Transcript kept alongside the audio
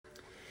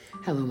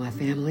Hello, my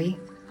family,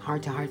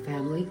 Heart to Heart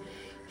family.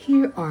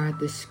 Here are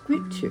the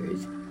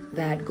scriptures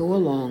that go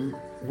along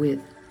with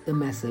the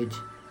message,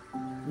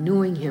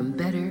 knowing Him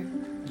better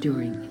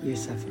during your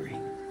suffering.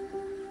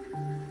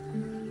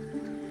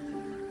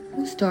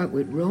 We'll start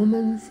with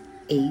Romans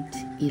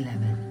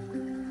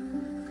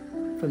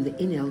 8:11 from the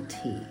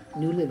NLT,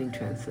 New Living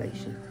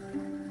Translation.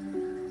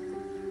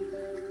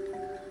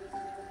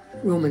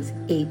 Romans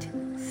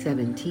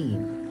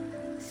 8:17,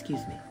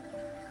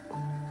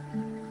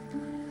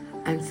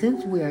 And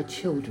since we are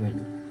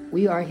children,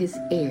 we are His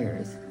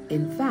heirs.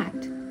 In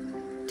fact,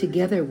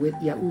 together with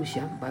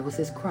Yahusha, Bible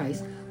says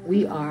Christ,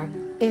 we are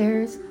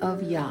heirs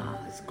of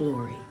Yah's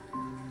glory.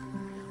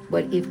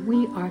 But if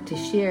we are to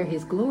share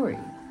His glory,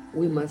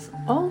 we must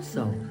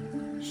also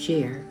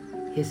share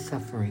His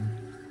suffering.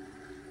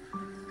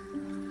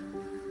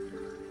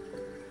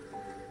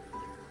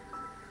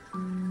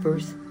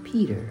 First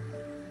Peter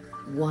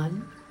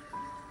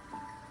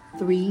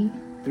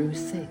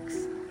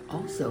 1:3-6,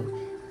 also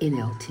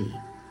NLT,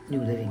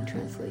 New Living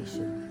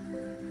Translation.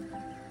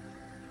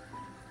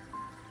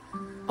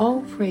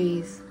 All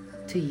praise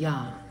to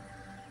Yah,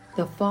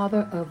 the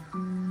Father of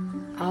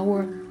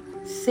our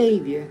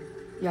Savior,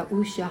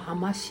 Yahusha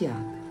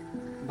HaMashiach.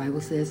 The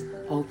Bible says,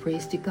 all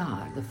praise to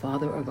God, the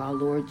Father of our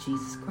Lord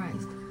Jesus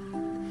Christ.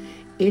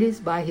 It is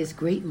by His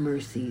great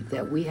mercy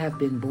that we have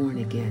been born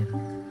again,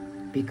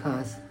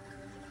 because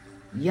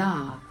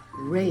Yah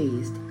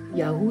raised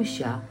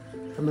Yahusha,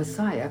 the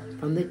Messiah,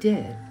 from the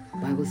dead. The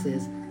Bible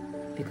says,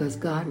 because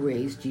God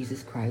raised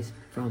Jesus Christ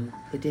from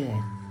the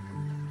dead.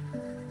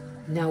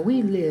 Now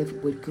we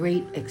live with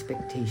great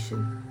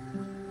expectation,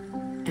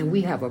 and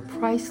we have a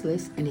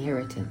priceless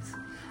inheritance,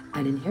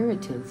 an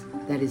inheritance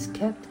that is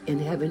kept in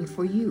heaven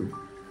for you,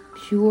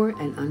 pure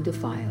and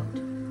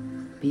undefiled,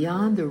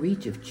 beyond the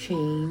reach of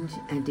change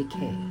and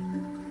decay.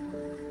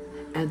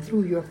 And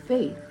through your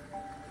faith,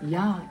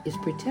 Yah is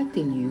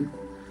protecting you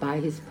by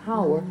His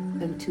power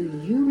until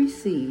you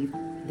receive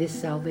this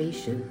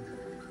salvation,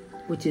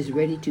 which is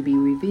ready to be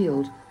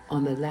revealed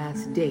on the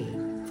last day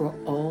for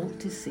all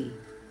to see.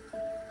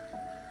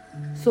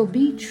 So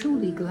be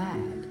truly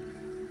glad.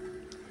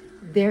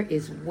 There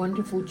is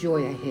wonderful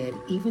joy ahead,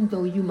 even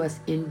though you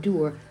must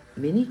endure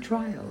many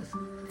trials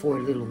for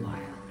a little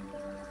while.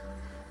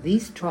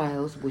 These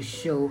trials will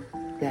show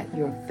that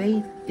your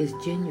faith is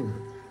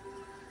genuine.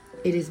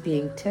 It is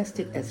being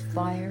tested as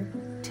fire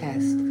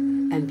tests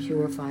and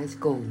purifies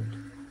gold.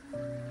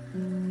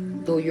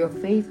 Though your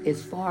faith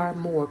is far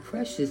more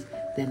precious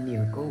than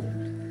mere gold.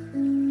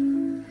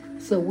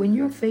 So when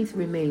your faith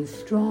remains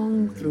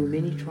strong through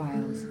many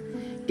trials,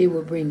 it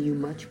will bring you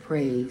much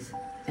praise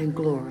and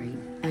glory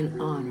and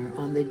honor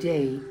on the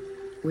day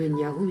when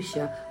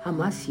Yahusha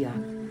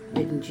HaMashiach,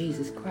 written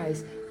Jesus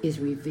Christ, is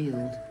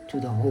revealed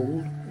to the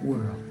whole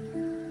world.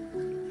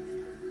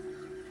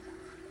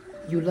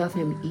 You love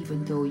Him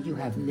even though you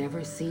have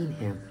never seen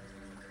Him.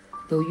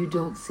 Though you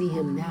don't see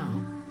Him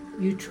now,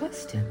 you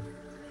trust Him,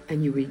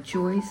 and you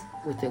rejoice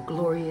with a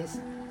glorious,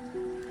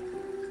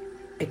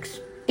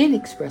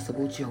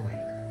 inexpressible joy.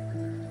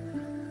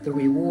 The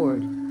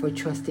reward for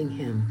trusting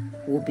Him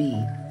will be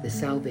the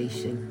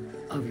salvation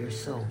of your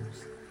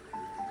souls.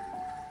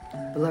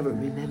 Beloved,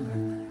 remember,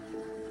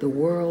 the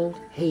world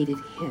hated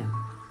Him,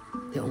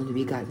 the only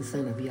begotten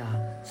Son of Yah.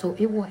 So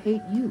it will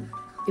hate you.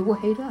 It will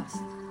hate us,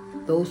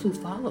 those who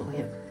follow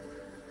Him,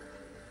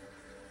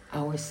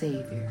 our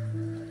Savior,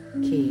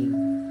 King,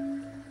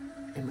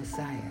 and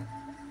Messiah.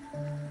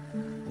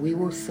 We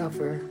will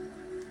suffer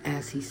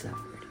as He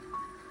suffered.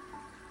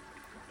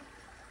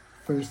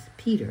 1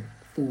 Peter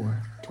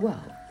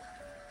 4:12.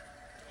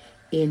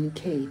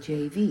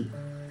 NKJV,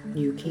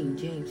 New King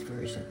James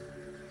Version.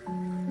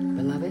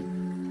 Beloved,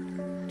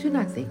 do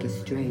not think it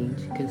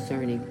strange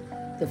concerning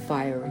the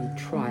fiery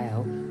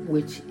trial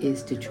which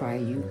is to try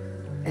you,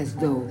 as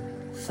though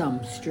some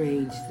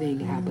strange thing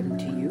happened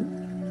to you.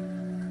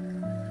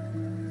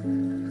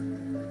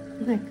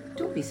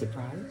 Don't be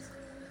surprised.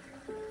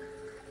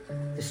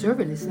 The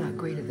servant is not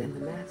greater than the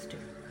master.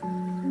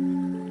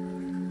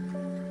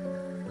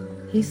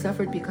 He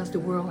suffered because the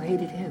world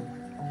hated Him.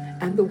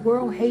 And the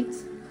world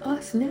hates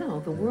us now.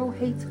 The world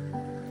hates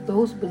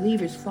those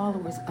believers,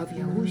 followers of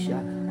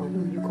Yahusha, or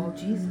whom you call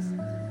Jesus.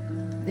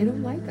 They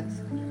don't like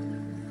us.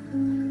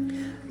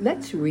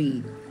 Let's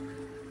read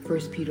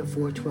 1 Peter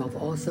 4:12,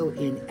 also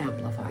in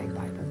Amplified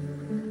Bible.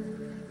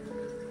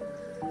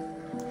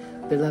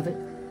 Beloved,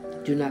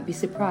 do not be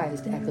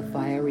surprised at the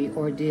fiery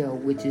ordeal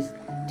which is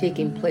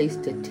taking place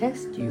to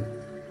test you,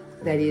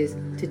 that is,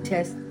 to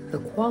test the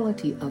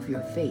quality of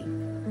your faith,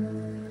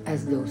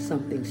 as though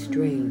something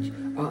strange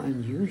or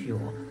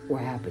unusual were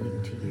happening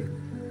to you.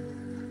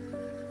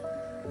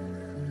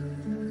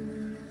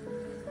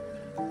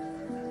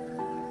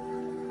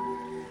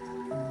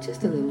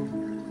 Just a little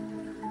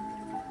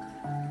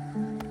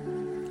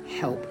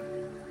help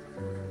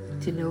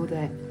to know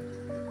that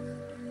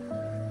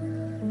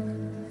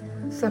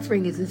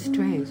suffering isn't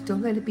strange.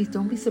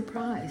 Don't be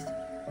surprised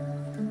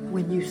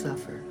when you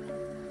suffer.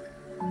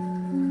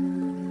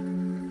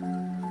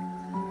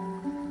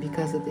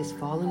 because of this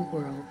fallen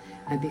world,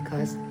 and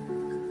because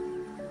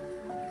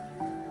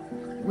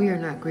we are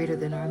not greater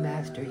than our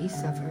Master. He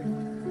suffered.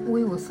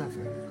 We will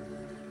suffer.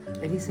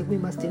 And he said we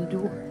must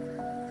endure.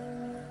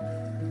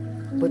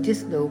 But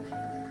just know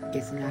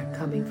it's not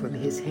coming from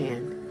his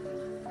hand.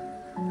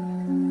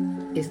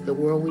 It's the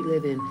world we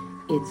live in.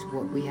 It's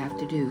what we have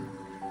to do.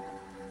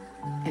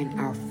 And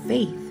our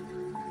faith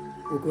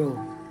will grow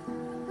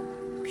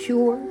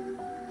pure,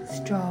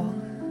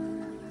 strong.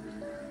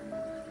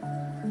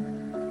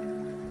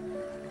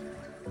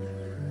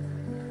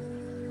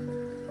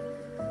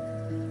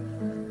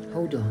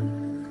 Hold on.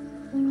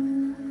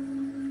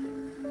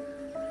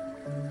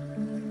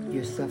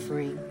 Your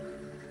suffering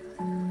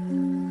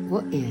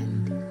will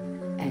end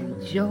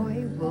and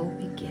joy will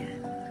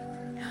begin.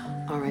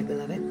 All right,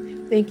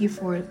 beloved. Thank you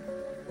for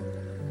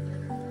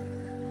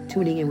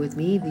tuning in with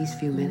me these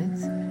few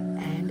minutes.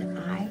 And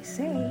I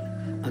say,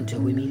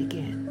 until we meet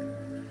again.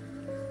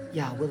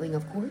 Yah willing,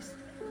 of course.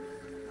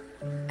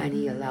 And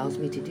he allows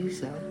me to do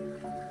so.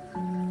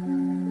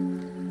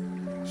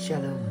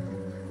 Shalom.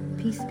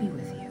 Peace be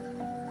with you.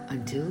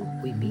 Until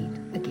we meet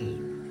again.